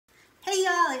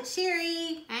y'all, it's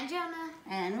Sherry. And Jonah.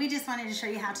 And we just wanted to show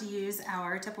you how to use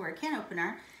our Tupperware can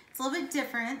opener. It's a little bit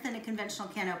different than a conventional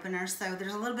can opener, so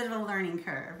there's a little bit of a learning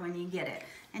curve when you get it.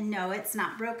 And no, it's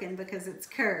not broken because it's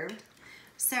curved.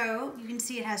 So you can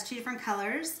see it has two different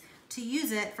colors. To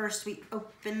use it, first we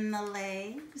open the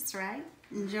legs, right?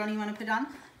 And Jonah, you want to put it on?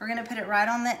 We're going to put it right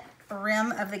on the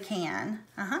rim of the can.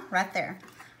 Right there.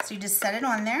 So you just set it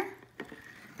on there.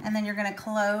 And then you're going to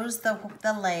close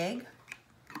the leg.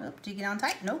 Oop, do you get on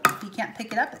tight? Nope, you can't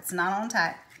pick it up. It's not on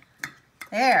tight.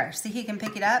 There, see, he can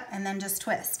pick it up and then just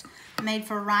twist. Made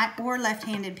for right or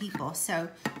left-handed people. So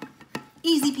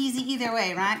easy peasy either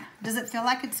way, right? Does it feel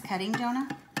like it's cutting, Jonah?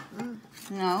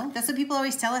 No, that's what people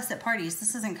always tell us at parties.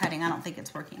 This isn't cutting. I don't think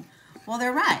it's working. Well,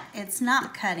 they're right. It's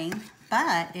not cutting,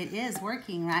 but it is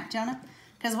working, right, Jonah?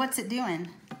 Because what's it doing?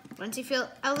 Once you feel,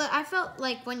 I felt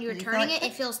like when you were turning it,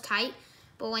 it feels tight.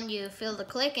 But when you feel the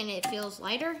click and it feels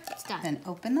lighter, it's done. Then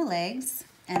open the legs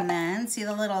and then see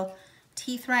the little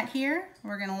teeth right here?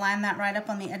 We're gonna line that right up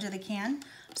on the edge of the can.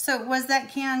 So was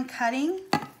that can cutting?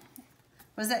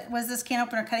 Was this can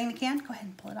opener cutting the can? Go ahead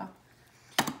and pull it off.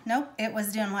 Nope, it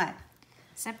was doing what?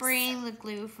 Separating the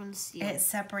glue from the seal. It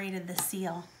separated the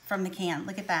seal from the can.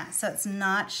 Look at that. So it's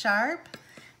not sharp.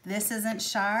 This isn't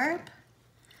sharp.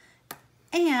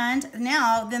 And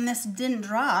now, then this didn't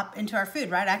drop into our food,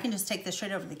 right? I can just take this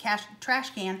straight over the trash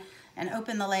can and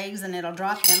open the legs and it'll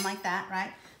drop in like that,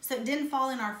 right? So it didn't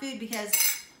fall in our food because,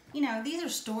 you know, these are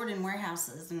stored in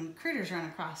warehouses and critters run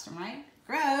across them, right?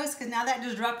 Gross, because now that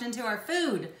just dropped into our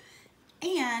food.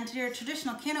 And your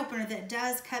traditional can opener that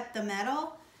does cut the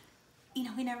metal, you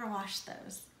know, we never wash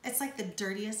those. It's like the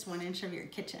dirtiest 1 inch of your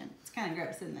kitchen. It's kind of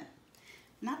gross, isn't it?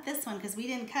 Not this one, because we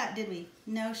didn't cut, did we?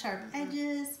 No sharp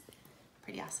edges.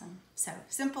 Pretty awesome. So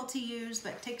simple to use,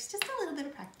 but takes just a little bit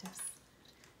of practice.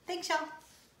 Thanks, y'all.